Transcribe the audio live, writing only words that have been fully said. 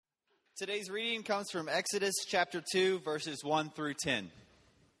Today's reading comes from Exodus chapter 2, verses 1 through 10.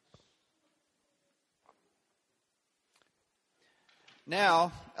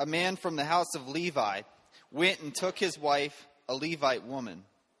 Now, a man from the house of Levi went and took his wife, a Levite woman.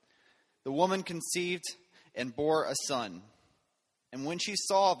 The woman conceived and bore a son. And when she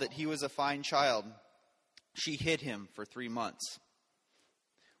saw that he was a fine child, she hid him for 3 months.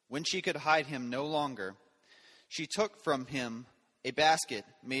 When she could hide him no longer, she took from him a basket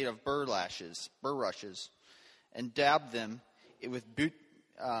made of bulrushes, and dabbed them with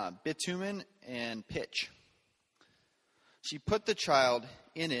bitumen and pitch. She put the child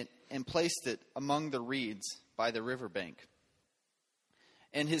in it and placed it among the reeds by the riverbank.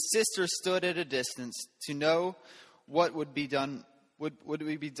 And his sister stood at a distance to know what would be done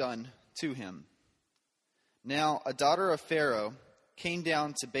to him. Now a daughter of Pharaoh came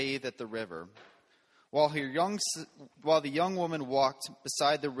down to bathe at the river. While the young woman walked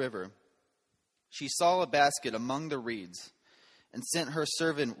beside the river, she saw a basket among the reeds and sent her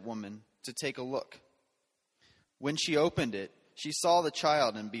servant woman to take a look. When she opened it, she saw the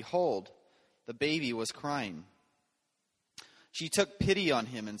child, and behold, the baby was crying. She took pity on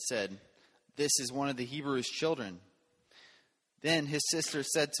him and said, "This is one of the Hebrews' children." Then his sister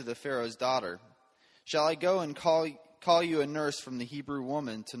said to the Pharaoh's daughter, "Shall I go and call you a nurse from the Hebrew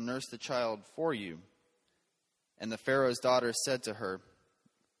woman to nurse the child for you?" And the Pharaoh's daughter said to her,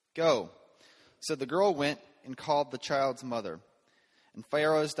 "Go." So the girl went and called the child's mother. And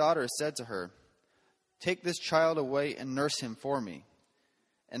Pharaoh's daughter said to her, "Take this child away and nurse him for me,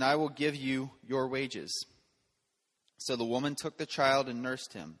 and I will give you your wages." So the woman took the child and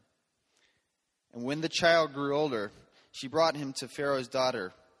nursed him. And when the child grew older, she brought him to Pharaoh's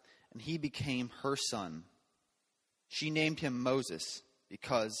daughter, and he became her son. She named him Moses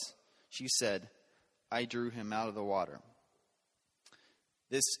because, she said, "I drew him out of the water."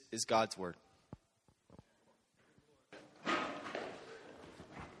 This is God's word.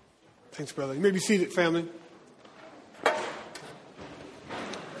 Thanks, brother. You may be seated, family.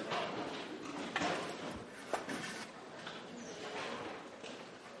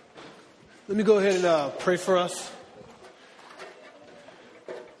 Let me go ahead and pray for us.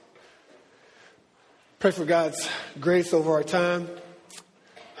 Pray for God's grace over our time.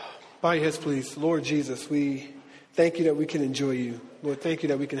 Bow your heads, please. Lord Jesus, we thank you that we can enjoy you. Lord, thank you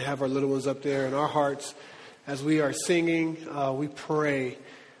that we can have our little ones up there in our hearts as we are singing. We pray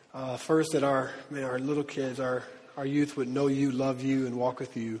first that our little kids, our youth would know you, love you, and walk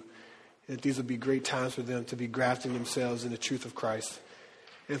with you. And that these would be great times for them to be grafting themselves in the truth of Christ.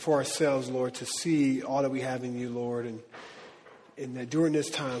 And for ourselves, Lord, to see all that we have in you, Lord. And that during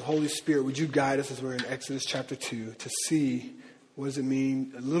this time, Holy Spirit, would you guide us as we're in Exodus chapter 2 to see what does it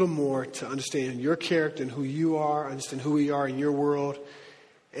mean a little more to understand your character and who you are, understand who we are in your world,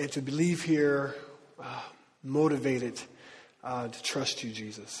 and to believe here motivated to trust you,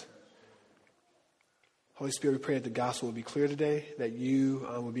 Jesus. Holy Spirit, we pray that the gospel will be clear today, that you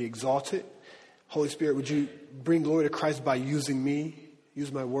will be exalted. Holy Spirit, would you bring glory to Christ by using me?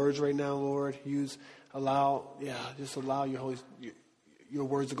 Use my words right now, Lord. Allow your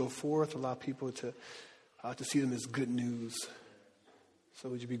words to go forth. Allow people to see them as good news. So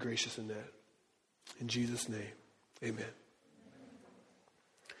would you be gracious in that? In Jesus' name, amen.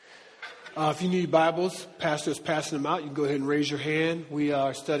 If you need Bibles, Pastor is passing them out. You can go ahead and raise your hand. We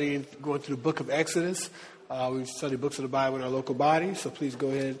are going through the book of Exodus. We study books of the Bible in our local body, so please go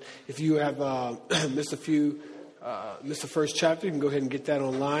ahead. If you have missed the first chapter, you can go ahead and get that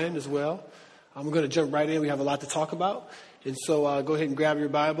online as well. We're going to jump right in. We have a lot to talk about. And so go ahead and grab your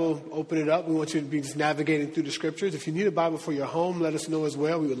Bible, open it up. We want you to be just navigating through the scriptures. If you need a Bible for your home, let us know as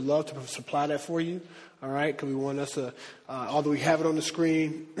well. We would love to supply that for you. All right, because we want us to, although we have it on the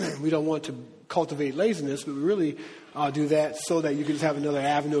screen, we don't want to cultivate laziness, but we really do that so that you can just have another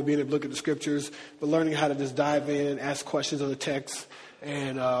avenue of being able to look at the scriptures, but learning how to just dive in, ask questions of the text,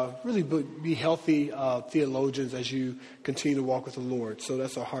 and really be healthy theologians as you continue to walk with the Lord. So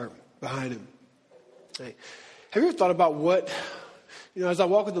that's our heart behind it. Hey. Have you ever thought about what, as I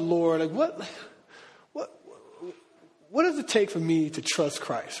walk with the Lord, like what does it take for me to trust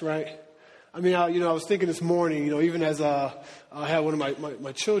Christ, right? I mean, I was thinking this morning, even as I had one of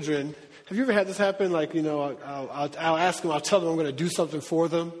my children, have you ever had this happen? Like, I'll ask them, I'll tell them I'm going to do something for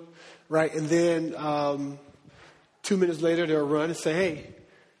them, right? And then 2 minutes later, they'll run and say, "Hey,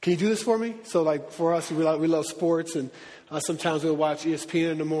 can you do this for me?" So, like, for us, we love sports, and sometimes we'll watch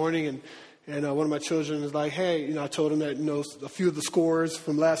ESPN in the morning, and one of my children is like, "Hey," I told him that, a few of the scores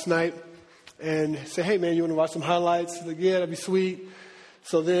from last night, and say, "Hey, man, you want to watch some highlights?" He's like, "Yeah, that'd be sweet."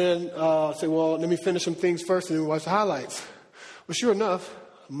 So then I say, "Well, let me finish some things first, and then we watch the highlights." Well, sure enough,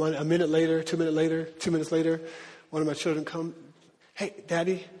 A minute later, 2 minutes later, 2 minutes later, one of my children come, "Hey,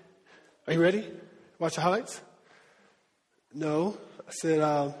 Daddy, are you ready? Watch the highlights?" "No." I said,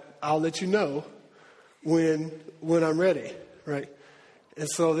 "I'll let you know when I'm ready," right? And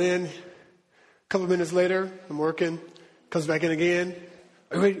so then a couple of minutes later, I'm working, comes back in again.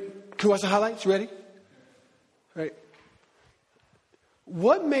 "Are you ready? Can we watch the highlights? You ready?" Right?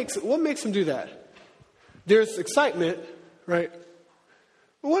 What makes them do that? There's excitement, right?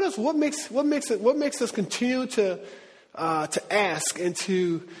 But what else? What makes us continue to ask and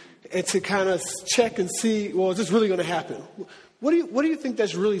to kind of check and see? Well, is this really going to happen? What do you think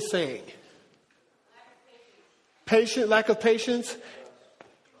that's really saying? Lack of patience.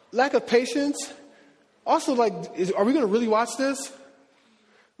 Lack of patience. Also, are we going to really watch this?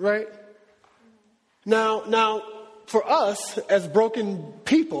 Right? Now, for us as broken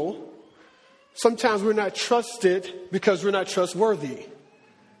people, sometimes we're not trusted because we're not trustworthy.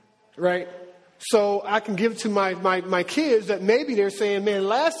 Right? So I can give to my kids that maybe they're saying, "Man,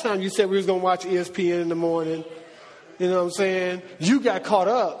 last time you said we was going to watch ESPN in the morning, you know what I'm saying? You got caught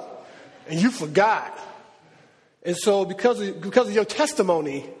up and you forgot. And so because of your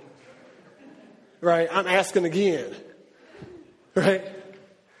testimony, right, I'm asking again." Right?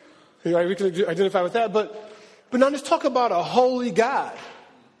 Right? We can identify with that. But now let's talk about a holy God.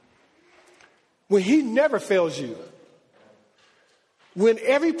 When he never fails you. When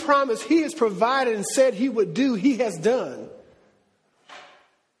every promise he has provided and said he would do, he has done.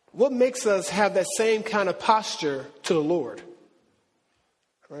 What makes us have that same kind of posture to the Lord?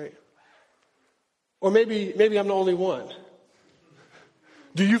 Right? Or maybe I'm the only one.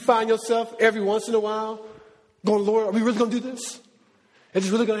 Do you find yourself every once in a while going, "Lord, are we really going to do this? Is this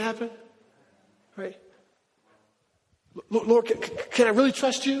really going to happen?" Right? "Lord, can I really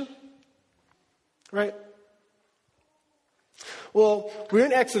trust you?" Right? Well, we're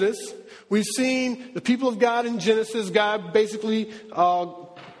in Exodus. We've seen the people of God in Genesis. God basically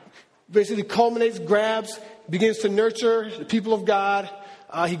culminates, grabs, begins to nurture the people of God.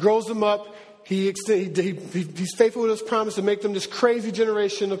 He grows them up. He's faithful with his promise to make them this crazy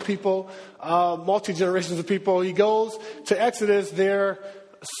generation of people, multi-generations of people. He goes to Exodus. Their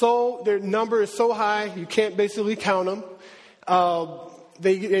number is so high, you can't basically count them.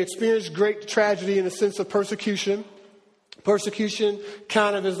 They experience great tragedy in the sense of persecution. Persecution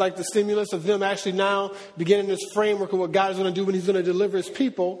kind of is like the stimulus of them actually now beginning this framework of what God is going to do when he's going to deliver his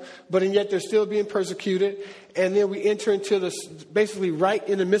people. But and yet they're still being persecuted. And then we enter into this basically right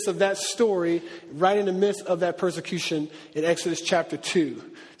in the midst of that story, right in the midst of that persecution in Exodus chapter 2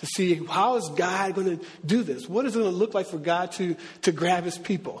 to see how is God going to do this? What is it going to look like for God to grab his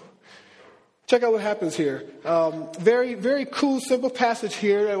people? Check out what happens here. Very, very cool, simple passage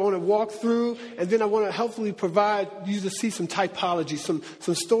here I want to walk through, and then I want to helpfully provide you to see some typology, some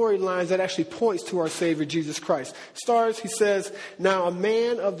storylines that actually points to our Savior, Jesus Christ. Starts, he says, "Now a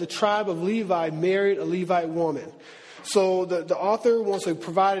man of the tribe of Levi married a Levite woman." So the author wants to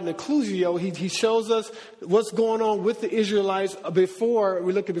provide an inclusio. He shows us what's going on with the Israelites before.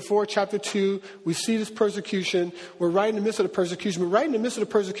 We look at before chapter 2. We see this persecution. We're right in the midst of the persecution. But right in the midst of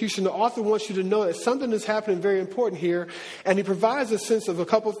the persecution, the author wants you to know that something is happening very important here. And he provides a sense of a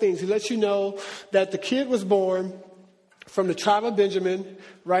couple of things. He lets you know that the kid was born from the tribe of Benjamin,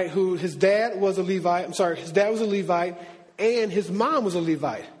 right, who his dad was a Levite. His dad was a Levite and his mom was a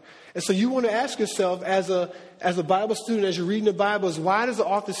Levite. And so you want to ask yourself as a Bible student, as you're reading the Bible, is why does the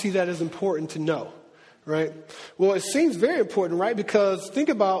author see that as important to know? Right? Well, it seems very important, right? Because think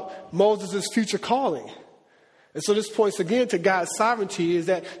about Moses' future calling. And so this points again to God's sovereignty, is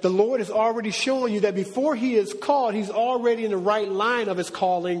that the Lord is already showing you that before he is called, he's already in the right line of his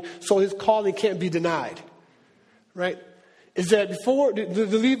calling, so his calling can't be denied. Right? Is that before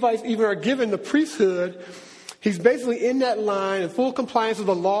the Levites even are given the priesthood, he's basically in that line in full compliance with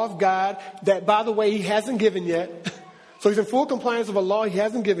the law of God that, by the way, he hasn't given yet. So he's in full compliance with a law he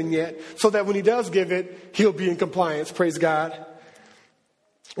hasn't given yet, so that when he does give it, he'll be in compliance, praise God,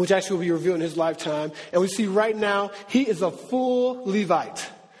 which actually will be revealed in his lifetime. And we see right now, he is a full Levite,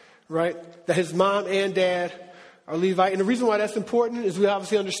 right? That his mom and dad are Levite. And the reason why that's important is we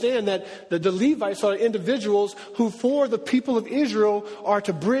obviously understand that the Levites are individuals who, for the people of Israel, are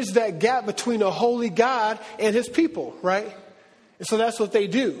to bridge that gap between a holy God and his people, right? And so that's what they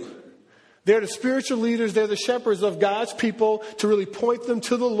do. They're the spiritual leaders. They're the shepherds of God's people to really point them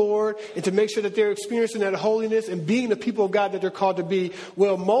to the Lord and to make sure that they're experiencing that holiness and being the people of God that they're called to be.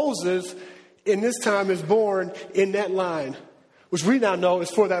 Well, Moses in this time is born in that line, which we now know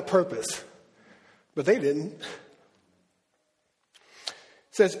is for that purpose. But they didn't.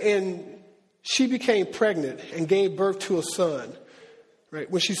 It says, and she became pregnant and gave birth to a son. Right?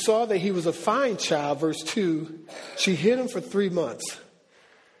 When she saw that he was a fine child, verse 2, she hid him for 3 months.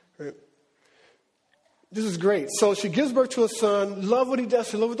 Right? This is great. So she gives birth to a son. Love what he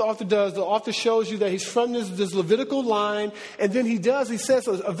does. Love what the author does. The author shows you that he's from this Levitical line. And then he says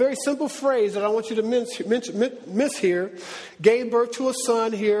a very simple phrase that I want you to miss here. Gave birth to a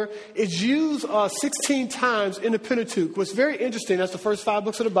son here. It's used 16 times in the Pentateuch. What's very interesting, that's the first 5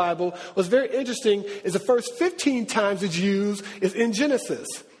 books of the Bible. What's very interesting is the first 15 times it's used is in Genesis.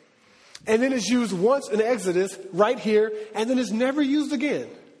 And then it's used once in Exodus, right here. And then it's never used again.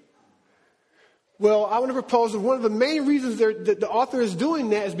 Well, I want to propose that one of the main reasons that the author is doing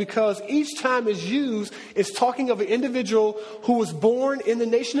that is because each time it's used, it's talking of an individual who was born in the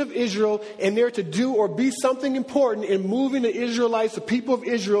nation of Israel and there to do or be something important in moving the Israelites, the people of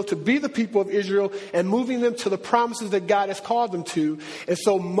Israel, to be the people of Israel and moving them to the promises that God has called them to. And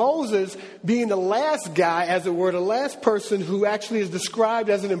so Moses, being the last guy, as it were, the last person who actually is described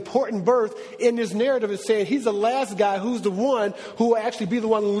as an important birth in this narrative, is saying he's the last guy who's the one who will actually be the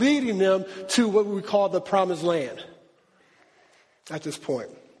one leading them to what we call the promised land at this point.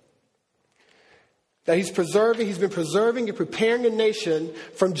 That he's been preserving and preparing a nation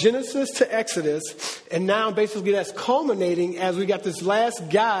from Genesis to Exodus, and now basically that's culminating as we got this last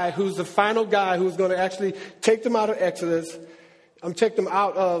guy who's the final guy who's going to actually take them out of Exodus, take them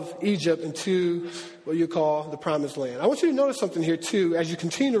out of Egypt into what you call the promised land. I want you to notice something here too. As you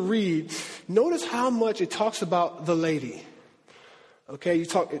continue to read, notice how much it talks about the lady. Okay,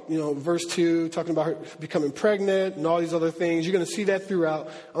 verse 2, talking about her becoming pregnant and all these other things. You're going to see that throughout.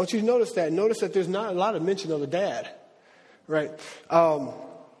 I want you to notice that. Notice that there's not a lot of mention of the dad, right? I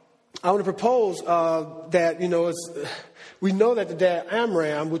want to propose that, we know that the dad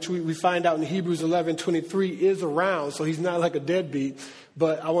Amram, which we find out in Hebrews 11:23, is around, so he's not like a deadbeat.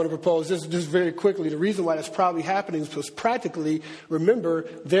 But I want to propose this just very quickly. The reason why that's probably happening is because practically, remember,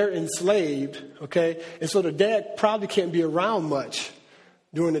 they're enslaved, okay? And so the dad probably can't be around much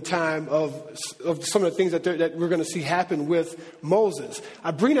during the time of some of the things that we're going to see happen with Moses.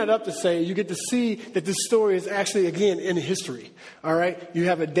 I bring that up to say you get to see that this story is actually, again, in history. All right? You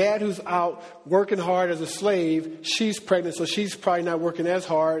have a dad who's out working hard as a slave. She's pregnant, so she's probably not working as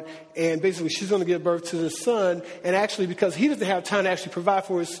hard. And basically, she's going to give birth to the son. And actually, because he doesn't have time to actually provide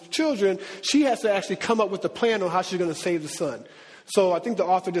for his children, she has to actually come up with a plan on how she's going to save the son. So I think the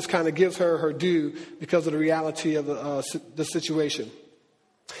author just kind of gives her due because of the reality of the situation.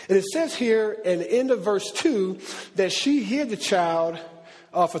 And it says here in the end of verse 2 that she hid the child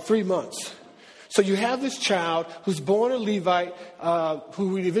for 3 months. So you have this child who's born a Levite,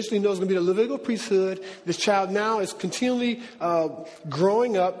 who we eventually know is going to be the Levitical priesthood. This child now is continually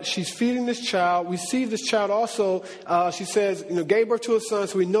growing up. She's feeding this child. We see this child also, she says, gave birth to a son.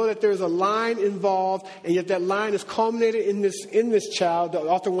 So we know that there's a line involved, and yet that line is culminated in this child. The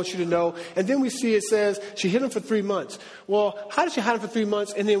author wants you to know. And then we see it says she hid him for 3 months. Well, how did she hide him for 3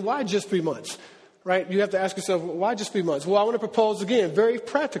 months? And then why just 3 months? Right? You have to ask yourself, why just 3 months? Well, I want to propose again, very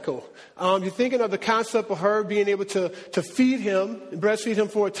practical. You're thinking of the concept of her being able to feed him, breastfeed him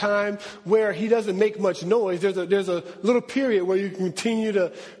for a time where he doesn't make much noise. There's a little period where you can continue to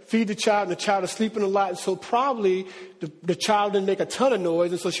feed the child, and the child is sleeping a lot. And so probably the child didn't make a ton of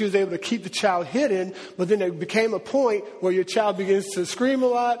noise, and so she was able to keep the child hidden. But then there became a point where your child begins to scream a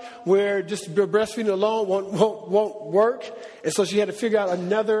lot, where just breastfeeding alone won't work. And so she had to figure out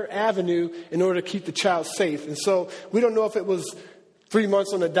another avenue in order to keep the child safe. And so we don't know if it was 3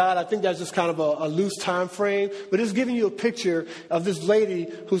 months on the dot. I think that's just kind of a loose time frame. But it's giving you a picture of this lady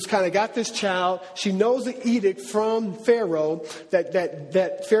who's kind of got this child. She knows the edict from Pharaoh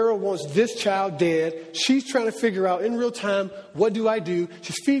that Pharaoh wants this child dead. She's trying to figure out in real time, what do I do?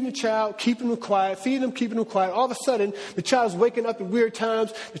 She's feeding the child, keeping him quiet, feeding him, keeping him quiet. All of a sudden, the child's waking up at weird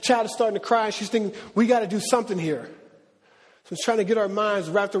times. The child is starting to cry, and she's thinking, we got to do something here. So it's trying to get our minds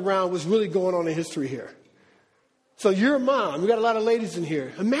wrapped around what's really going on in history here. So you're a mom. We got a lot of ladies in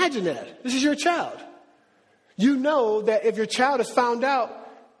here. Imagine that. This is your child. You know that if your child is found out,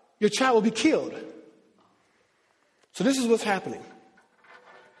 your child will be killed. So this is what's happening.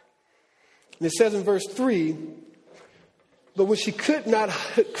 And it says in verse 3, but when she could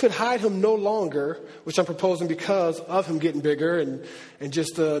hide him no longer, which I'm proposing because of him getting bigger and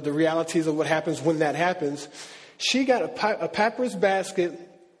just the realities of what happens when that happens, she got a papyrus basket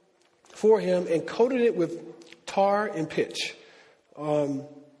for him and coated it with tar and pitch. The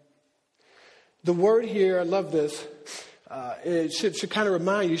word here, I love this. It should kind of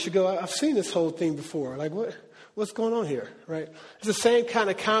remind you. You should go, I've seen this whole thing before. Like, what's going on here, right? It's the same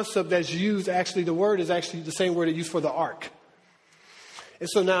kind of concept that's used. Actually, the word is actually the same word they used for the ark. And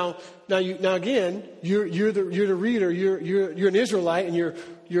so now again, you're the reader. You're an Israelite, and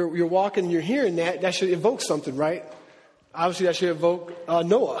you're walking, and you're hearing that. That should evoke something, right? Obviously, that should evoke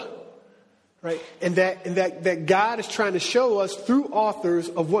Noah, right? And that God is trying to show us through authors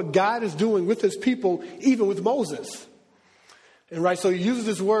of what God is doing with His people, even with Moses. And right, so he uses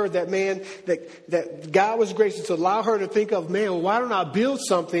this word that God was gracious to allow her to think of, man, well, why don't I build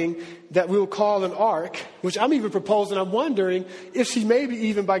something that we'll call an ark, which I'm even proposing. I'm wondering if she maybe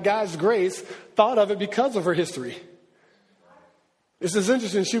even by God's grace thought of it because of her history. It's just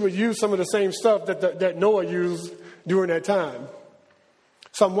interesting. She would use some of the same stuff that Noah used during that time.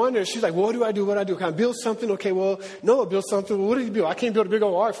 So I'm wondering, she's like, well, what do I do? What do I do? Can I build something? Okay, well, Noah built something. Well, what did he build? I can't build a big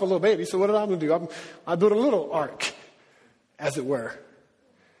old ark for a little baby. So what am I going to do? I built a little ark, as it were.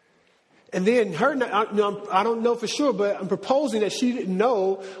 And then I don't know for sure, but I'm proposing that she didn't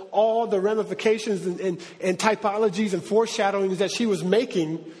know all the ramifications and typologies and foreshadowings that she was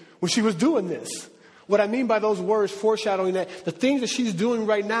making when she was doing this. What I mean by those words, foreshadowing, that the things that she's doing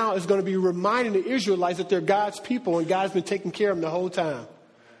right now is going to be reminding the Israelites that they're God's people and God's been taking care of them the whole time.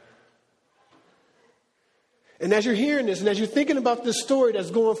 And as you're hearing this and as you're thinking about this story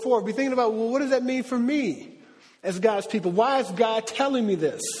that's going forward, be thinking about, well, what does that mean for me as God's people? Why is God telling me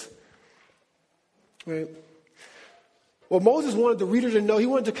this? Right? Well, Moses wanted the reader to know, he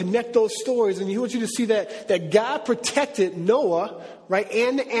wanted to connect those stories, and he wants you to see that God protected Noah, right,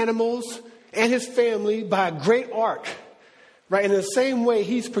 and the animals and his family by a great ark, right? In the same way,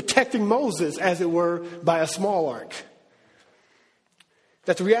 he's protecting Moses, as it were, by a small ark.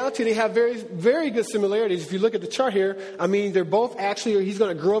 That the reality, they have very, very good similarities. If you look at the chart here, I mean, they're both actually, he's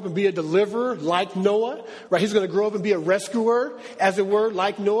going to grow up and be a deliverer like Noah, right? He's going to grow up and be a rescuer, as it were,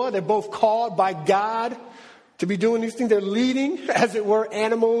 like Noah. They're both called by God to be doing these things. They're leading, as it were,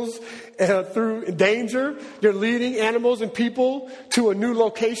 animals through danger. They're leading animals and people to a new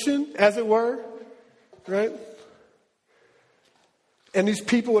location, as it were, right? And these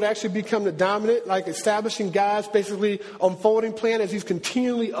people would actually become the dominant, like establishing God's basically unfolding plan as he's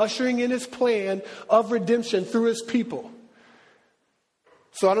continually ushering in his plan of redemption through his people.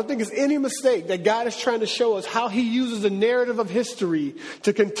 So I don't think it's any mistake that God is trying to show us how he uses the narrative of history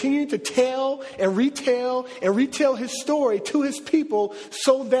to continue to tell and retell his story to his people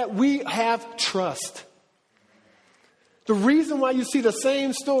so that we have trust. The reason why you see the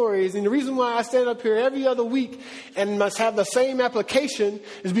same stories and the reason why I stand up here every other week and must have the same application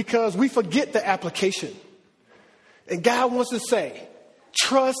is because we forget the application. And God wants to say,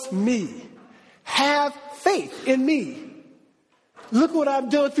 trust me. Have faith in me. Look what I've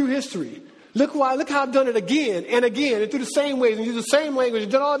done through history. Look how I've done it again and again and through the same ways and use the same language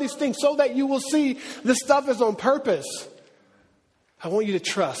and done all these things so that you will see this stuff is on purpose. I want you to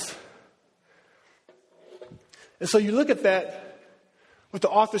trust. And so you look at that, what the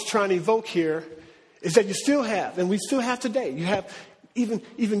author's trying to evoke here is that you still have, and we still have today, you have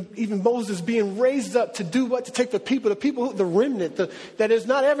even Moses being raised up to do what? To take the the remnant, that is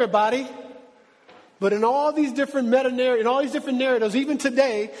not everybody, but in all these different meta-narratives, in all these different narratives, even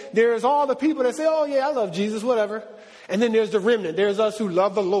today, there's all the people that say, oh yeah, I love Jesus, whatever. And then there's the remnant. There's us who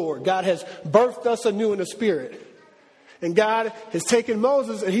love the Lord. God has birthed us anew in the Spirit. And God has taken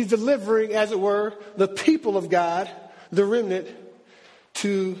Moses and he's delivering, as it were, the people of God, the remnant,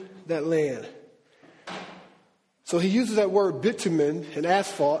 to that land. So he uses that word bitumen and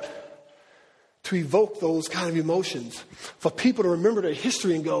asphalt to evoke those kind of emotions. For people to remember their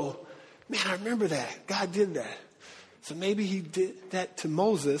history and go, man, I remember that. God did that. So maybe he did that to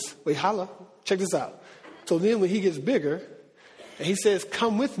Moses. Wait, holla, check this out. So then when he gets bigger and he says,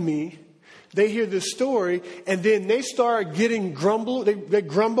 come with me, they hear this story, and then they start getting grumble. They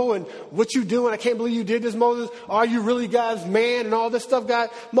grumble, and what you doing? I can't believe you did this, Moses. Are you really God's man? And all this stuff, God.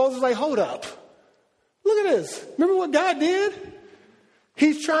 Moses is like, hold up. Look at this. Remember what God did?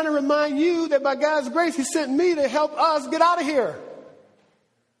 He's trying to remind you that by God's grace, he sent me to help us get out of here.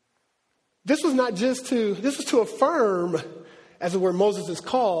 This was to affirm, as it were, Moses'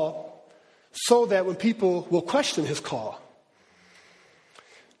 call, so that when people will question his call.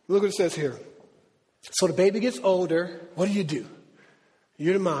 Look what it says here. So the baby gets older. What do?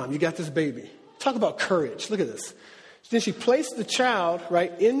 You're the mom. You got this baby. Talk about courage. Look at this. Then she placed the child,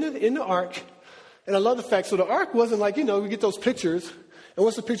 right, in the ark. And I love the fact, so the ark wasn't like, we get those pictures. And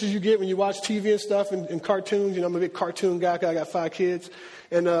what's the pictures you get when you watch TV and stuff and cartoons? I'm a big cartoon guy because I got 5 kids.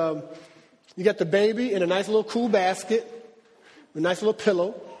 And you got the baby in a nice little cool basket, a nice little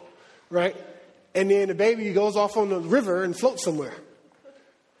pillow, right? And then the baby goes off on the river and floats somewhere.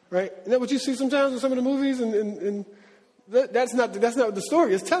 Right? Isn't that what you see sometimes in some of the movies? And that's not what the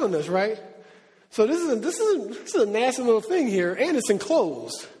story is telling us, right? So this is a nasty little thing here, and it's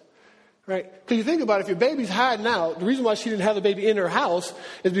enclosed, right? Because you think about it, if your baby's hiding out, the reason why she didn't have the baby in her house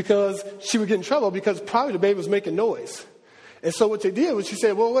is because she would get in trouble because probably the baby was making noise. And so what they did was she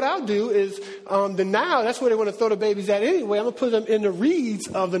said, well, what I'll do is the Nile, that's where they want to throw the babies at anyway. I'm going to put them in the reeds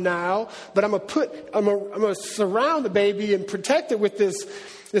of the Nile, but I'm going to surround the baby and protect it with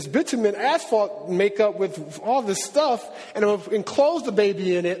this bitumen asphalt makeup with all this stuff, and I'm going to enclose the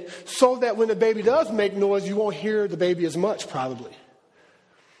baby in it so that when the baby does make noise, you won't hear the baby as much probably.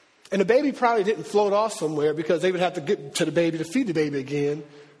 And the baby probably didn't float off somewhere because they would have to get to the baby to feed the baby again,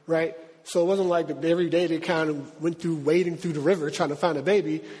 right? So it wasn't like every day they kind of went through wading through the river trying to find a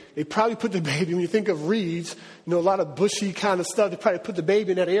baby. They probably put the baby, when you think of reeds, a lot of bushy kind of stuff, they probably put the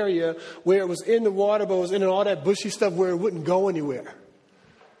baby in that area where it was in the water, but it was in all that bushy stuff where it wouldn't go anywhere.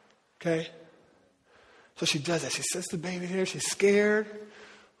 Okay? So she does that. She sets the baby there. She's scared.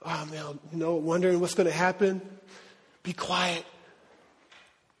 Oh, man, wondering what's going to happen. Be quiet.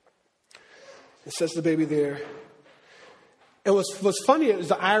 And sets the baby there. And what's funny is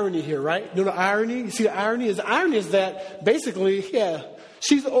the irony here, right? You know the irony? You see the irony is that basically,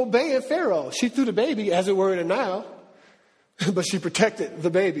 she's obeying Pharaoh. She threw the baby, as it were, in the Nile, but she protected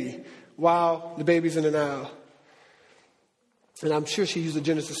the baby while the baby's in the Nile. And I'm sure she used the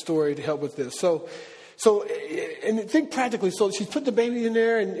Genesis story to help with this. So, and think practically. So she put the baby in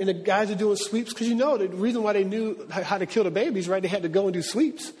there, and the guys are doing sweeps because the reason why they knew how to kill the babies, right? They had to go and do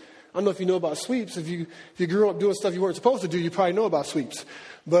sweeps. I don't know if you know about sweeps. If you grew up doing stuff you weren't supposed to do, you probably know about sweeps.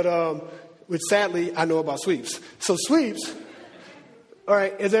 But which sadly, I know about sweeps. So sweeps, all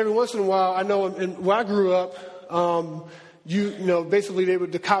right, is every once in a while, I know where I grew up, basically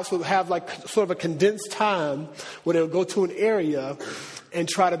the cops would have like sort of a condensed time where they would go to an area and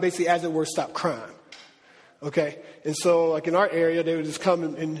try to basically, as it were, stop crime. Okay? And so like in our area, they would just come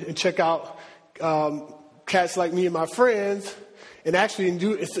and check out cats like me and my friends and actually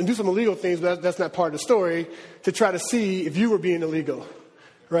do some illegal things, but that's not part of the story, to try to see if you were being illegal,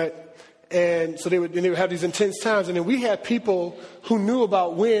 right? And so they would have these intense times, and then we had people who knew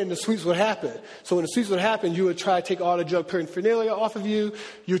about when the sweeps would happen. So when the sweeps would happen, you would try to take all the drug paraphernalia off of you.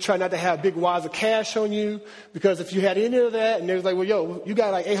 You would try not to have big wads of cash on you, because if you had any of that, and they was like, well, yo, you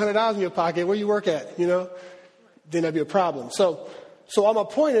got like $800 in your pocket, where you work at, then that'd be a problem. So all my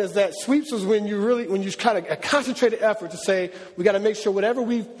point is that sweeps is when you kind of a concentrated effort to say, we got to make sure whatever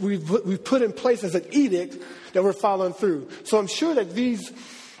we've put in place as an edict that we're following through. So I'm sure that these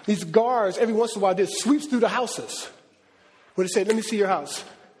guards every once in a while did sweeps through the houses. Where they say, let me see your house.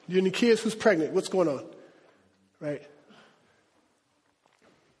 You any kids? Who's pregnant? What's going on? Right?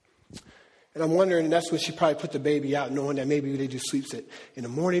 And I'm wondering, and that's when she probably put the baby out, knowing that maybe they do sweeps in the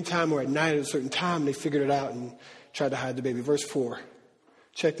morning time or at night at a certain time. They figured it out and tried to hide the baby. Verse 4.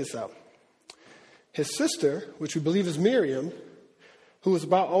 Check this out. His sister, which we believe is Miriam, who was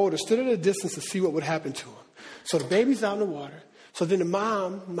about older, stood at a distance to see what would happen to him. So the baby's out in the water. So then the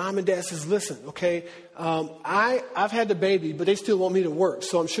mom and dad says, listen, okay, I've had the baby, but they still want me to work.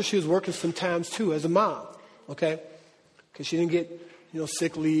 So I'm sure she was working sometimes too as a mom, okay? Because she didn't get,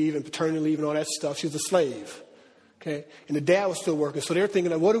 sick leave and paternity leave and all that stuff. She was a slave. Okay, and the dad was still working. So they're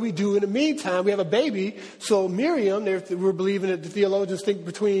thinking, what do we do in the meantime? We have a baby. So Miriam, we're believing that the theologians think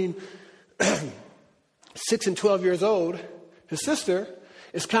between 6 and 12 years old. His sister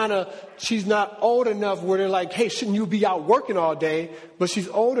is she's not old enough where they're like, hey, shouldn't you be out working all day? But she's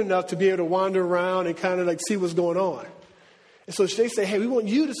old enough to be able to wander around and kind of like see what's going on. And so they say, hey, we want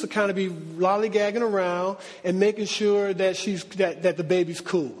you to kind of be lollygagging around and making sure that that the baby's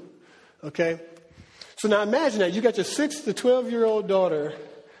cool. Okay? So now imagine that. You got your 6 to 12-year-old daughter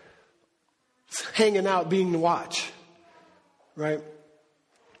hanging out being watched, right?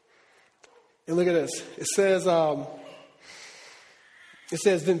 And look at this. It says,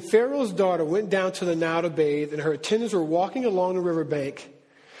 then Pharaoh's daughter went down to the Nile to bathe, and her attendants were walking along the riverbank.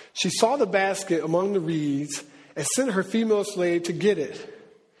 She saw the basket among the reeds and sent her female slave to get it.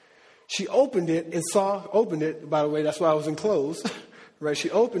 She opened it, by the way, that's why I was enclosed. Right,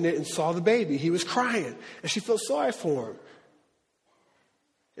 she opened it and saw the baby. He was crying, and she felt sorry for him.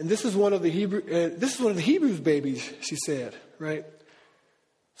 And this is one of the Hebrews' babies, she said. Right.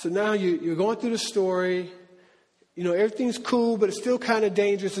 So now you're going through the story. Everything's cool, but it's still kind of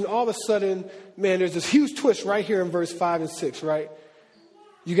dangerous. And all of a sudden, man, there's this huge twist right here in verse 5 and 6. Right.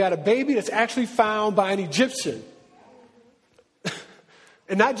 You got a baby that's actually found by an Egyptian,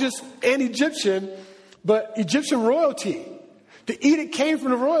 and not just an Egyptian, but Egyptian royalty. The edict came from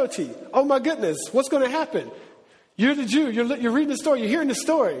the royalty. Oh, my goodness. What's going to happen? You're the Jew. You're reading the story. You're hearing the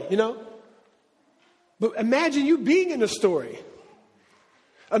story, But imagine you being in the story.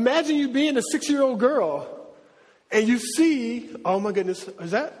 Imagine you being a 6-year-old girl and you see, oh my goodness,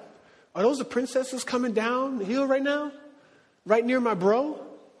 are those the princesses coming down the hill right now? Right near my bro?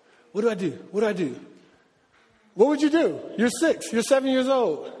 What do I do? What do I do? What would you do? You're 6. You're 7 years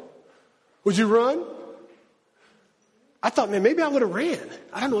old. Would you run? I thought, man, maybe I would have ran.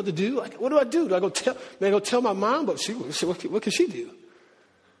 I don't know what to do. What do I do? Do I go tell my mom? But what can she do?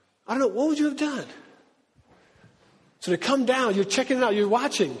 I don't know. What would you have done? So they come down. You're checking it out. You're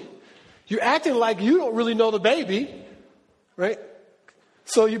watching. You're acting like you don't really know the baby, right?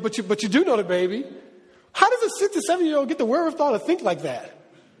 But you do know the baby. How does a 6 to 7-year-old get the wherewithal to think like that?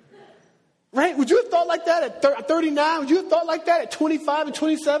 Right? Would you have thought like that at 39? Would you have thought like that at 25 and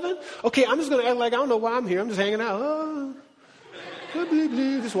 27? Okay, I'm just going to act like I don't know why I'm here. I'm just hanging out. Oh,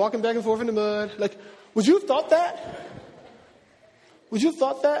 just walking back and forth in the mud. Like, would you have thought that? Would you have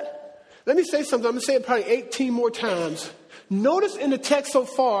thought that? Let me say something. I'm going to say it probably 18 more times. Notice in the text so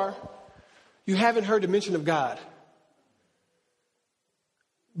far, you haven't heard the mention of God.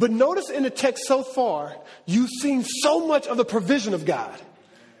 But notice in the text so far, you've seen so much of the provision of God.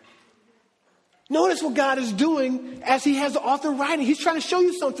 Notice what God is doing as he has the author writing. He's trying to show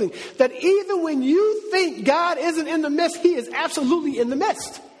you something. That even when you think God isn't in the midst, he is absolutely in the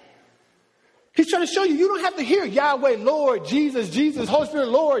midst. He's trying to show you, you don't have to hear Yahweh, Lord, Jesus, Holy Spirit,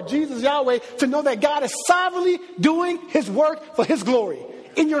 Lord, Jesus, Yahweh, to know that God is sovereignly doing his work for his glory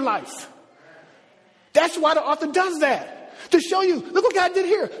in your life. That's why the author does that. To show you, look what God did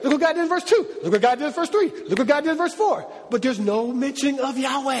here. Look what God did in verse 2. Look what God did in verse 3. Look what God did in verse 4. But there's no mention of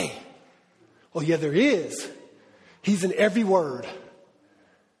Yahweh. Oh, yeah, there is. He's in every word.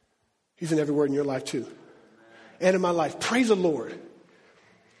 He's in every word in your life, too. And in my life. Praise the Lord.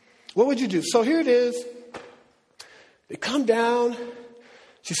 What would you do? So here it is. They come down.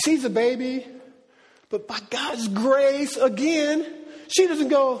 She sees a baby. But by God's grace, again, she doesn't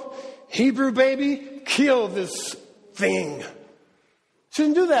go, Hebrew baby, kill this thing. She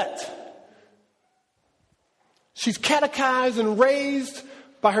didn't do that. She's catechized and raised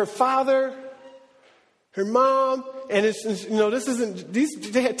by her father, her mom, and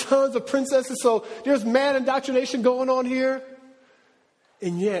they had tons of princesses, so there's mad indoctrination going on here.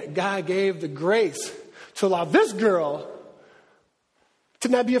 And yet God gave the grace to allow this girl to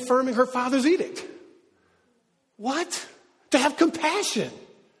not be affirming her father's edict. What? To have compassion.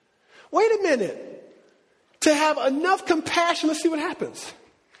 Wait a minute. To have enough compassion. Let's see what happens.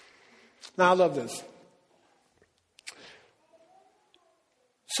 Now I love this.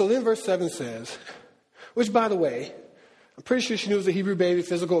 So then verse 7 says, which by the way, I'm pretty sure she knew it was a Hebrew baby,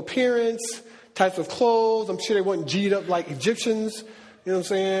 physical appearance, types of clothes. I'm sure they weren't G'd up like Egyptians. You know what I'm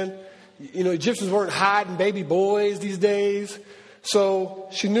saying? You know, Egyptians weren't hiding baby boys these days. So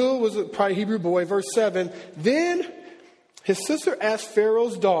she knew it was probably a Hebrew boy. Verse 7, then his sister asked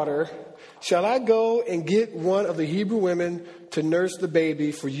Pharaoh's daughter, shall I go and get one of the Hebrew women to nurse the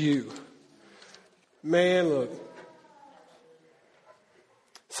baby for you? Man, look.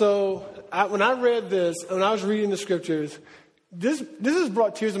 So when I read this, when I was reading the scriptures, this has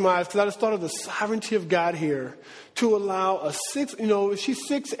brought tears to my eyes because I just thought of the sovereignty of God here to allow she's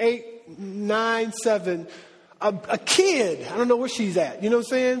 6, 8, 9, 7, a kid. I don't know where she's at. You know what I'm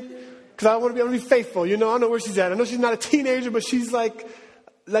saying? Because I want to be faithful. You know, I don't know where she's at. I know she's not a teenager, but she's like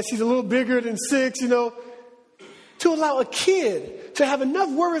she's a little bigger than 6, you know. To allow a kid to have enough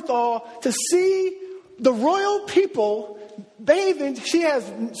wherewithal to see the royal people bathing. She has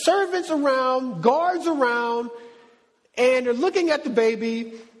servants around, guards around, and they're looking at the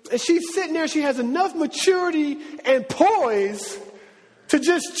baby. And she's sitting there. She has enough maturity and poise to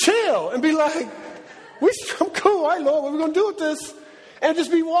just chill and be like, I'm cool. All right, Lord, what are we going to do with this? And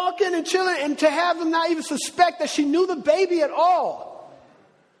just be walking and chilling, and to have them not even suspect that she knew the baby at all.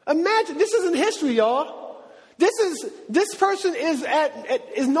 Imagine, this isn't history, y'all. This person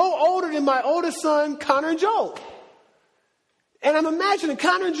is no older than my oldest son, Connor and Joe. And I'm imagining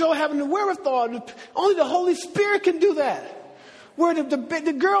Connor and Joe having the wherewithal. Only the Holy Spirit can do that. Where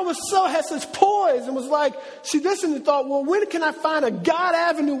the girl had such poise and was like, she listened and thought, well, when can I find a God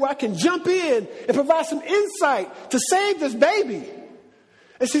avenue where I can jump in and provide some insight to save this baby?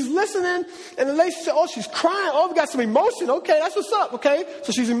 And she's listening, and the lady said, oh, she's crying. Oh, we got some emotion. Okay, that's what's up, okay?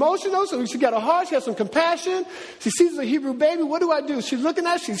 So she's emotional, so she got a heart, she has some compassion. She sees a Hebrew baby. What do I do? She's looking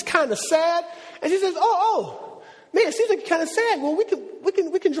at it, she's kind of sad. And she says, oh, man, it seems like kind of sad. Well,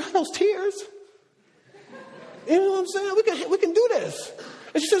 we can dry those tears. You know what I'm saying? We can do this.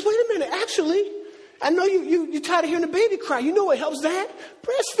 And she says, wait a minute, actually, I know you're tired of hearing the baby cry. You know what helps that?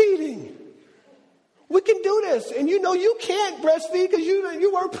 Breastfeeding. We can do this. And you know you can't breastfeed because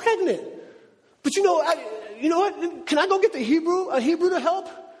you weren't pregnant. But you know what? Can I go get a Hebrew to help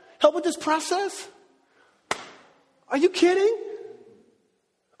with this process? Are you kidding?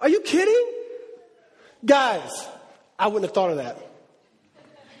 Are you kidding? Guys, I wouldn't have thought of that.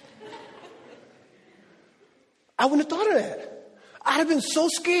 I wouldn't have thought of that. I'd have been so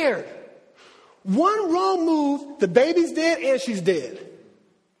scared. One wrong move, the baby's dead and she's dead.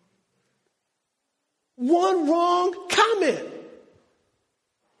 One wrong comment.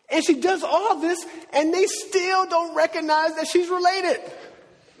 And she does all this and they still don't recognize that she's related.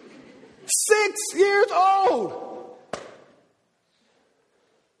 6 years old.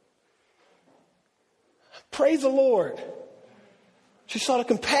 Praise the Lord. She saw the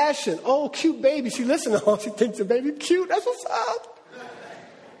compassion. Oh, cute baby. She listened. Oh, she thinks the baby cute. That's what's up.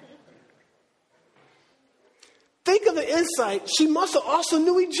 Think of the insight. She must have also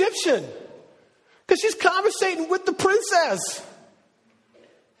knew Egyptian. Because she's conversating with the princess.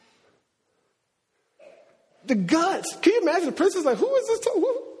 The guts. Can you imagine the princess like, who's this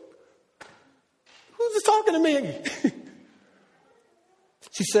talking to me?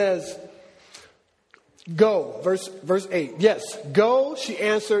 She says, go. Verse 8. Yes, go, she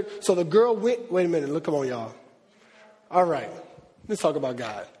answered. So the girl went. Wait a minute. Look, come on, y'all. All right. Let's talk about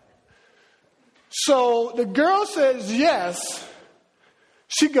God. So the girl says yes.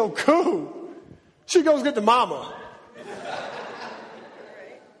 She go, cool. She goes get the mama.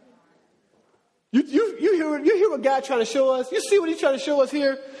 You hear what God trying to show us? You see what he's trying to show us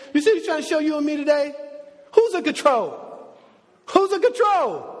here? You see what he's trying to show you and me today? Who's in control? Who's in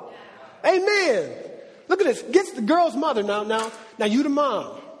control? Amen. Look at this. Gets the girl's mother now you the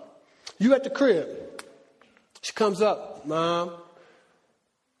mom. You at the crib. She comes up. Mom.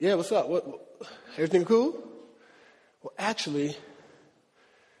 Yeah, what's up? What everything cool? Well, actually,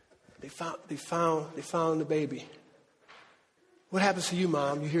 they found the baby. What happens to you,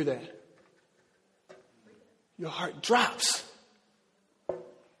 Mom? You hear that? Your heart drops.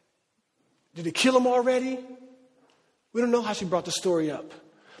 Did they kill him already? We don't know how she brought the story up.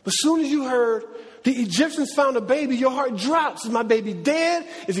 But as soon as you heard the Egyptians found a baby, your heart drops. Is my baby dead?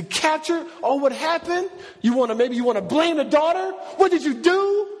 Is he captured? Oh, what happened? Maybe you want to blame the daughter? What did you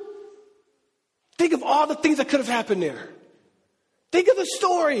do? Think of all the things that could have happened there. Think of the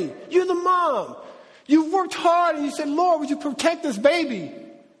story. You're the mom. You worked hard and you said, Lord, would you protect this baby?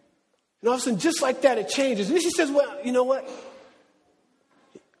 And all of a sudden, just like that, it changes. And then she says, well, you know what?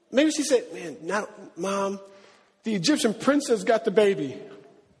 Maybe she said, Mom, the Egyptian princess got the baby.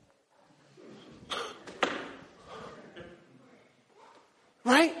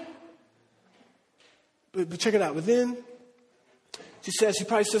 Right? But check it out. But then she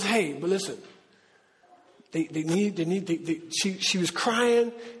probably says, hey, but listen, she was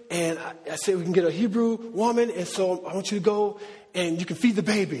crying and I said, we can get a Hebrew woman. And so I want you to go and you can feed the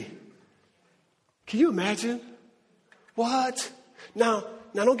baby. Can you imagine? What? Now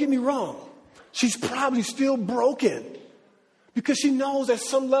don't get me wrong. She's probably still broken because she knows at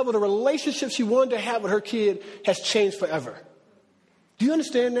some level the relationship she wanted to have with her kid has changed forever. Do you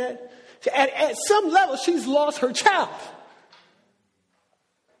understand that? At some level, she's lost her child.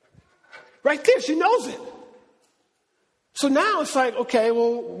 Right there, she knows it. So now it's like, okay,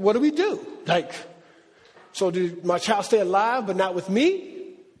 well, what do we do? So did my child stay alive but not with me?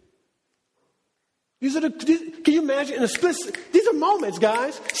 Can you imagine in a split? These are moments,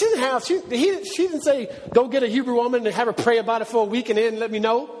 guys. She didn't say, go get a Hebrew woman and have her pray about it for a week and then let me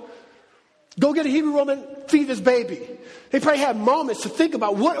know. Go get a Hebrew woman, feed this baby. They probably have moments to think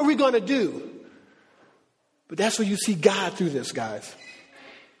about what are we going to do. But that's where you see God through this, guys.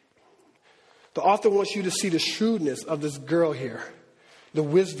 The author wants you to see the shrewdness of this girl here. The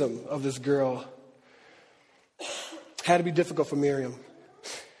wisdom of this girl. Had to be difficult for Miriam.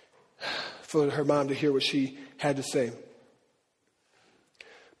 For her mom to hear what she had to say.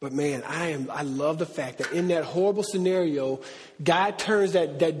 But man, I love the fact that in that horrible scenario, God turns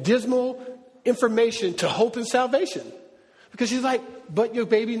that dismal information to hope and salvation. Because she's like, but your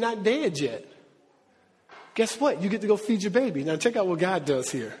baby not dead yet. Guess what? You get to go feed your baby. Now check out what God does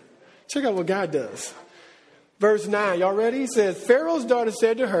here. Check out what God does. Verse 9, y'all ready? He says, Pharaoh's daughter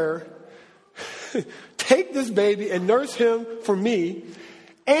said to her, take this baby and nurse him for me,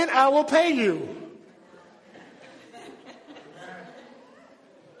 and I will pay you.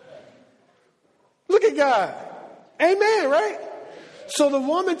 Look at God. Amen, right? So the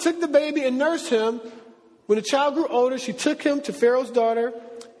woman took the baby and nursed him. When the child grew older, she took him to Pharaoh's daughter,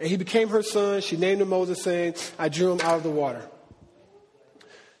 and he became her son. She named him Moses, saying, I drew him out of the water.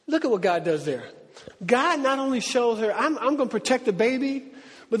 Look at what God does there. God not only shows her, I'm going to protect the baby,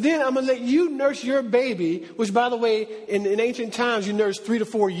 but then I'm going to let you nurse your baby, which, by the way, in ancient times, you nursed 3 to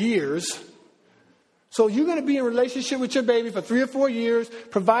 4 years. So you're going to be in a relationship with your baby for 3 or 4 years,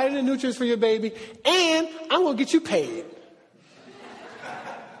 providing the nutrients for your baby, and I'm going to get you paid.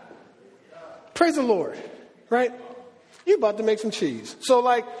 Praise the Lord, right? You're about to make some cheese. So,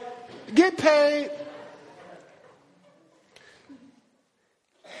 like, get paid.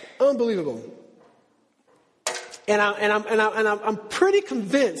 Unbelievable. And I'm pretty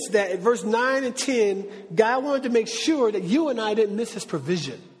convinced that at verse 9 and 10, God wanted to make sure that you and I didn't miss his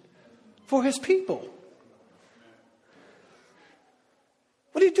provision for his people.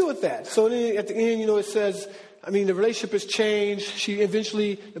 What do you do with that? So then at the end, it says, the relationship has changed. She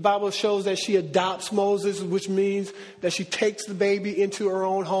eventually, the Bible shows that she adopts Moses, which means that she takes the baby into her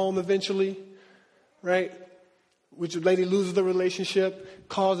own home eventually, right? Which the lady loses the relationship,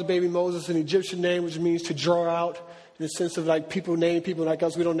 calls the baby Moses an Egyptian name, which means to draw out, in the sense of like people name people like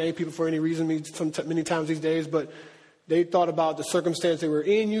us. We don't name people for any reason many times these days, but they thought about the circumstance they were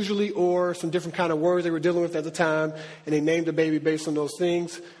in usually, or some different kind of words they were dealing with at the time, and they named the baby based on those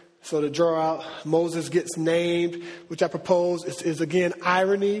things. So to draw out, Moses gets named, which I propose is again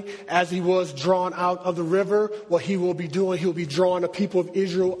irony. As he was drawn out of the river, what he will be doing, he'll be drawing the people of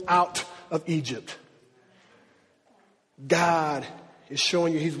Israel out of Egypt. God is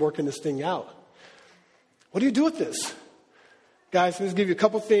showing you he's working this thing out. What do you do with this? Guys, let's give you a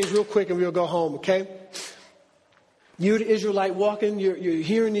couple things real quick and we'll go home, okay? You're the Israelite walking, you're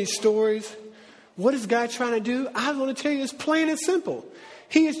hearing these stories. What is God trying to do? I want to tell you it's plain and simple.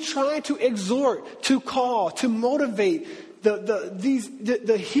 He is trying to exhort, to call, to motivate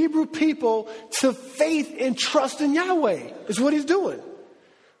the Hebrew people to faith and trust in Yahweh. Is what he's doing,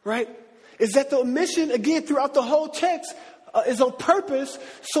 right? Is that the mission, again, throughout the whole text, is on purpose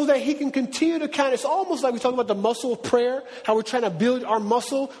so that he can continue to it's almost like we talk about the muscle of prayer, how we're trying to build our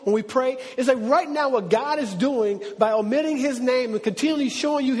muscle when we pray. It's like right now what God is doing by omitting his name and continually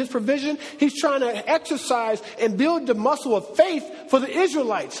showing you his provision, he's trying to exercise and build the muscle of faith for the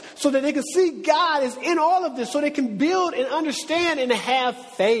Israelites so that they can see God is in all of this, so they can build and understand and have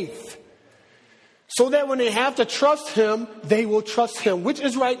faith. So that when they have to trust him, they will trust him, which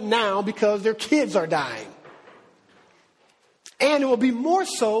is right now because their kids are dying. And it will be more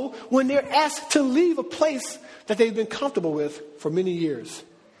so when they're asked to leave a place that they've been comfortable with for many years.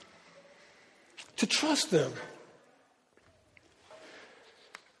 To trust them.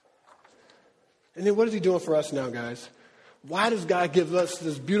 And then what is he doing for us now, guys? Why does God give us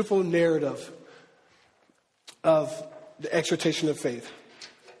this beautiful narrative of the exhortation of faith?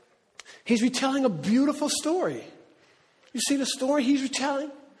 He's retelling a beautiful story. You see the story he's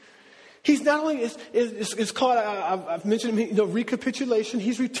retelling? He's not only, it's called, I've mentioned him, recapitulation.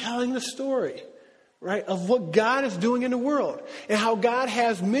 He's retelling the story, right, of what God is doing in the world and how God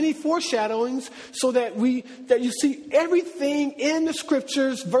has many foreshadowings so that you see everything in the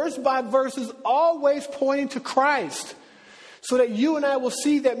scriptures, verse by verse, is always pointing to Christ. So that you and I will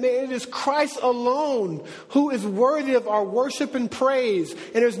see that, man, it is Christ alone who is worthy of our worship and praise.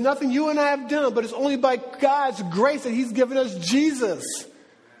 And there's nothing you and I have done, but it's only by God's grace that he's given us Jesus.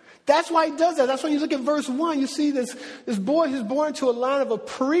 That's why he does that. That's when you look at verse 1, you see this boy who's born to a line of a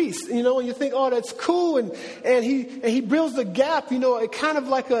priest, and you think, oh, that's cool. And he builds the gap, it kind of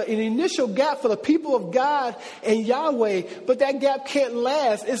like an initial gap for the people of God and Yahweh. But that gap can't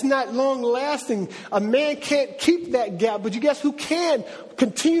last. It's not long lasting. A man can't keep that gap. But you guess who can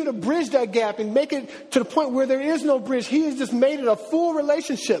continue to bridge that gap and make it to the point where there is no bridge? He has just made it a full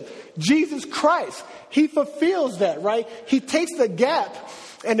relationship. Jesus Christ. He fulfills that, right? He takes the gap.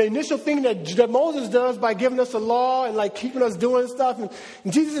 And the initial thing that Moses does by giving us the law and like keeping us doing stuff. And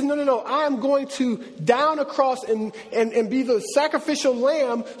Jesus says, no, I am going to down a cross and be the sacrificial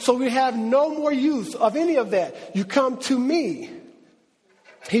lamb so we have no more use of any of that. You come to me.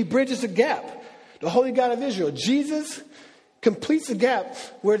 He bridges the gap. The Holy God of Israel. Jesus completes the gap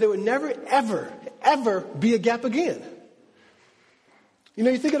where there would never, ever, ever be a gap again.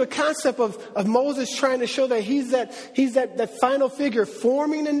 You think of the concept of Moses trying to show that he's that final figure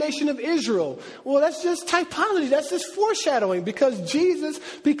forming the nation of Israel. Well, that's just typology. That's just foreshadowing because Jesus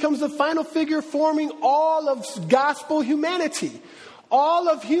becomes the final figure forming all of gospel humanity. All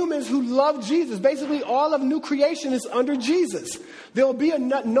of humans who love Jesus, basically all of new creation is under Jesus. There will be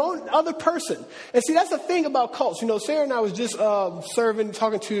no other person. And see, that's the thing about cults. Sarah and I was just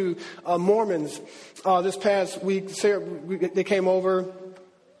talking to Mormons this past week. They came over.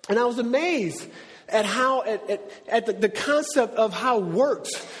 And I was amazed at how, at the concept of how it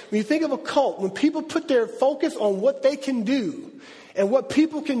works. When you think of a cult, when people put their focus on what they can do and what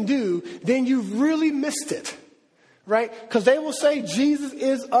people can do, then you've really missed it, right? Because they will say Jesus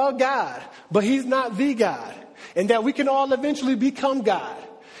is a God, but he's not the God. And that we can all eventually become God.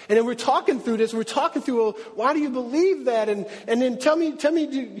 And then we're talking through this. We're talking through, well, why do you believe that? And then tell me,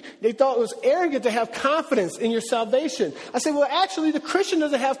 they thought it was arrogant to have confidence in your salvation. I said, well, actually, the Christian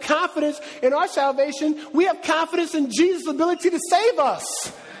doesn't have confidence in our salvation. We have confidence in Jesus' ability to save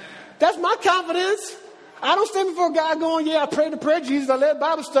us. That's my confidence. I don't stand before God going, yeah, I prayed the prayer, Jesus, I led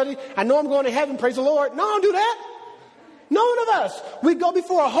Bible study. I know I'm going to heaven, praise the Lord. No, I don't do that. None of us. We go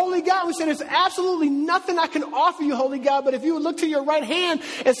before a holy God. We say, there's absolutely nothing I can offer you, holy God. But if you would look to your right hand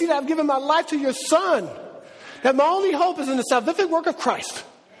and see that I've given my life to your Son, that my only hope is in the salvific work of Christ.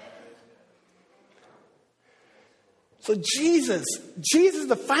 So Jesus,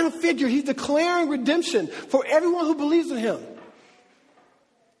 the final figure, he's declaring redemption for everyone who believes in him.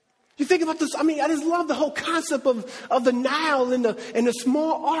 You think about this, I just love the whole concept of the Nile and the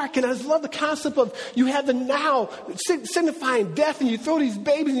small ark. And I just love the concept of you have the Nile signifying death, and you throw these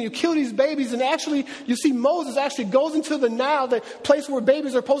babies and you kill these babies. And actually, you see Moses actually goes into the Nile, the place where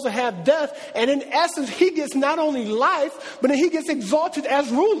babies are supposed to have death. And in essence, he gets not only life, but then he gets exalted as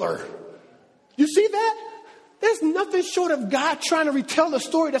ruler. You see that? There's nothing short of God trying to retell the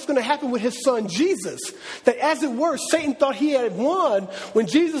story that's going to happen with his son, Jesus. That as it were, Satan thought he had won when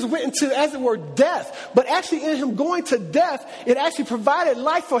Jesus went into, as it were, death. But actually in him going to death, it actually provided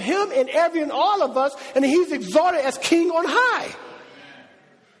life for him and every and all of us. And he's exalted as king on high.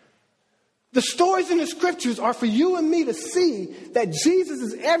 The stories in the scriptures are for you and me to see that Jesus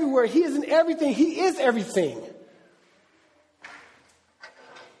is everywhere. He is in everything. He is everything.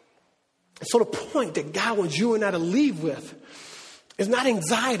 So the point that God wants you and I to leave with is not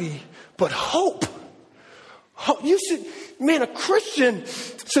anxiety, but hope. A Christian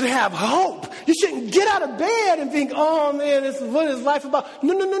should have hope. You shouldn't get out of bed and think, oh man, what is life about?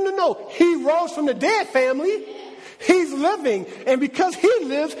 No. He rose from the dead, family. He's living. And because he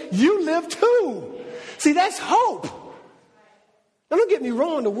lives, you live too. See, that's hope. Now don't get me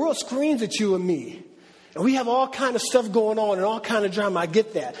wrong, the world screams at you and me. And we have all kind of stuff going on and all kind of drama. I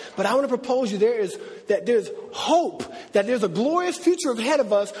get that. But I want to propose you there's hope, that there's a glorious future ahead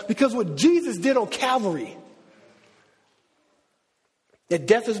of us because what Jesus did on Calvary. That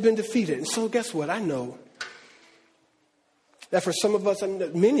death has been defeated. And so guess what? I know that for some of us,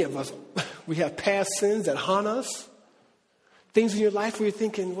 and many of us, we have past sins that haunt us. Things in your life where you're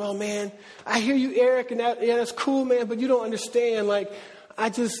thinking, well, man, I hear you, Eric, and that's cool, man, but you don't understand. Like, I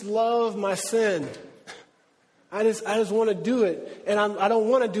just love my sin. I just want to do it. And I don't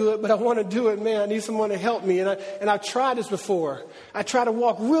want to do it, but I want to do it, man. I need someone to help me. And I've tried this before. I tried to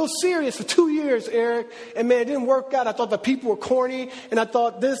walk real serious for 2 years, Eric. And man, it didn't work out. I thought the people were corny. And I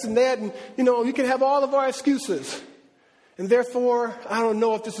thought this and that. And, you can have all of our excuses. And therefore, I don't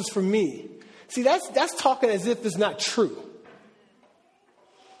know if this is for me. See, that's talking as if it's not true.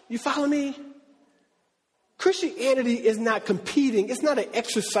 You follow me? Christianity is not competing. It's not an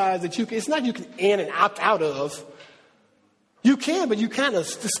exercise that it's not you can in and opt out of. You can, but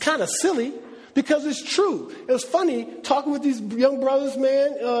it's kind of silly because it's true. It was funny talking with these young brothers,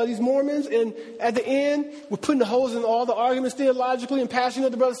 man, these Mormons, and at the end, we're putting the holes in all the arguments theologically and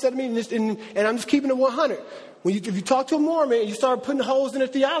passionate. The brother said to me, and I'm just keeping it 100. If you talk to a Mormon and you start putting holes in their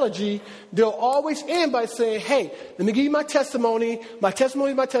theology, they'll always end by saying, hey, let me give you my testimony. My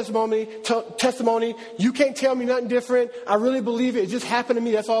testimony is my testimony. You can't tell me nothing different. I really believe it. It just happened to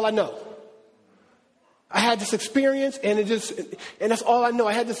me. That's all I know. I had this experience and that's all I know.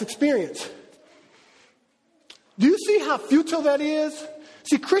 I had this experience. Do you see how futile that is?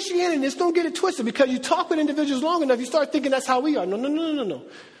 See, Christianity, just don't get it twisted because you talk with individuals long enough, you start thinking that's how we are. No.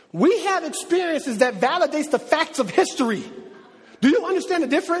 We have experiences that validates the facts of history. Do you understand the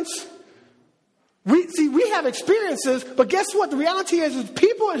difference? We have experiences, but guess what? The reality is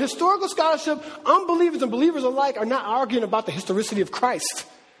people in historical scholarship, unbelievers and believers alike, are not arguing about the historicity of Christ.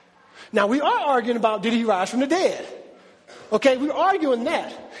 Now, we are arguing about did he rise from the dead? Okay, we're arguing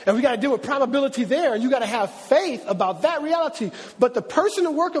that. And we got to deal with probability there. And you got to have faith about that reality. But the person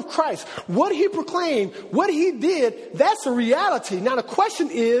and work of Christ, what he proclaimed, what he did, that's a reality. Now the question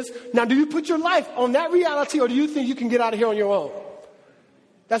is, do you put your life on that reality or do you think you can get out of here on your own?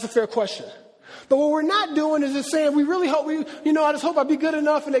 That's a fair question. But what we're not doing is just saying, we really hope I just hope I'll be good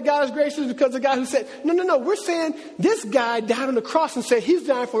enough and that God is gracious because the guy who said, no. We're saying this guy died on the cross and said he's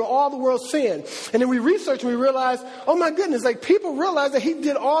dying for all the world's sin. And then we research and we realize, oh my goodness, like people realize that he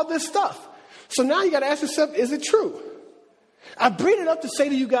did all this stuff. So now you got to ask yourself, is it true? I bring it up to say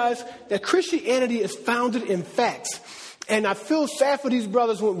to you guys that Christianity is founded in facts. And I feel sad for these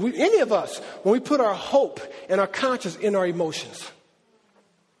brothers, when we put our hope and our conscience in our emotions.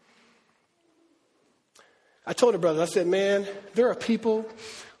 I told a brother, I said, man, there are people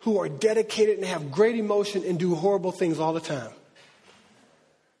who are dedicated and have great emotion and do horrible things all the time.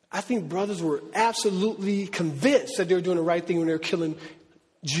 I think brothers were absolutely convinced that they were doing the right thing when they were killing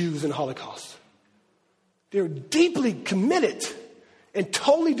Jews in the Holocaust. They were deeply committed and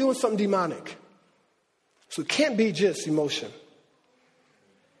totally doing something demonic. So it can't be just emotion.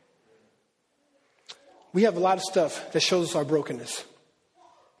 We have a lot of stuff that shows us our brokenness.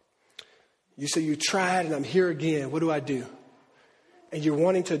 You say, you tried and I'm here again. What do I do? And you're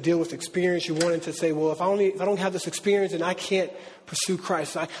wanting to deal with experience. You're wanting to say, well, if I don't have this experience, then I can't pursue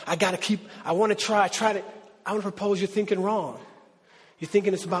Christ. I want to try it. I want to propose you're thinking wrong. You're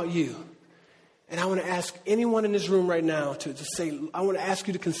thinking it's about you. And I want to ask anyone in this room right now to say, I want to ask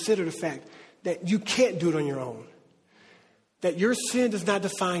you to consider the fact that you can't do it on your own. That your sin does not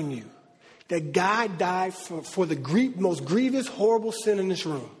define you. That God died for the most grievous, horrible sin in this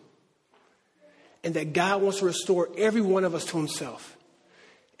room. And that God wants to restore every one of us to himself.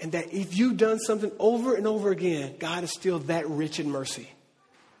 And that if you've done something over and over again, God is still that rich in mercy.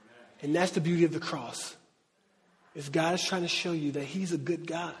 And that's the beauty of the cross. Is God is trying to show you that he's a good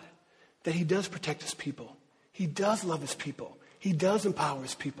God. That he does protect his people. He does love his people. He does empower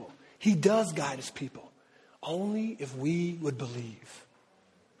his people. He does guide his people. Only if we would believe.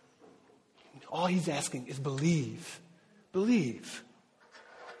 All he's asking is believe. Believe.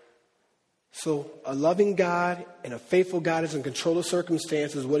 So a loving God and a faithful God is in control of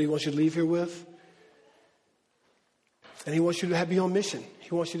circumstances. What he wants you to leave here with. And he wants you to be on mission.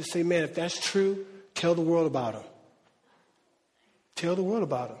 He wants you to say, man, if that's true, tell the world about him. Tell the world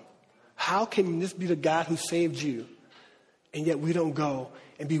about him. How can this be the God who saved you? And yet we don't go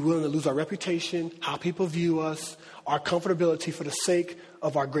and be willing to lose our reputation, how people view us, our comfortability for the sake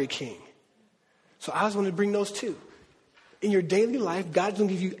of our great King. So I just want to bring those two. In your daily life, God's going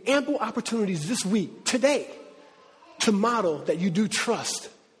to give you ample opportunities this week, today, to model that you do trust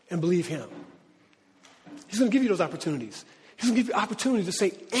and believe him. He's going to give you those opportunities. He's going to give you opportunities to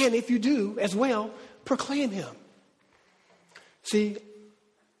say, and if you do as well, proclaim him. See,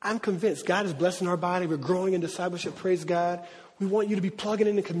 I'm convinced God is blessing our body. We're growing in discipleship. Praise God. We want you to be plugging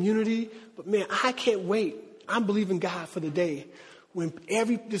in the community. But man, I can't wait. I'm believing God for the day when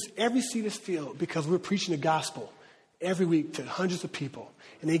every seat is filled because we're preaching the gospel every week to hundreds of people.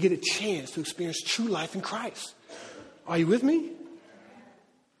 And they get a chance to experience true life in Christ. Are you with me?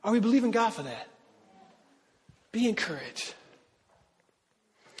 Are we believing God for that? Be encouraged.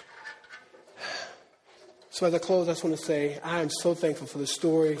 So as I close, I just want to say, I am so thankful for the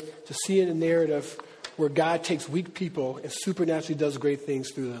story, to see in the narrative where God takes weak people and supernaturally does great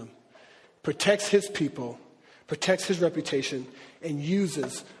things through them. Protects his people, protects his reputation, and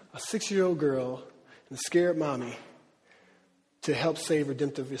uses a 6-year-old girl and a scared mommy to help save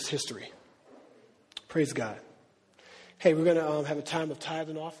redemptive history. Praise God. Hey, we're going to have a time of tithe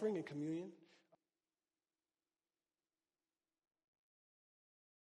and offering and communion.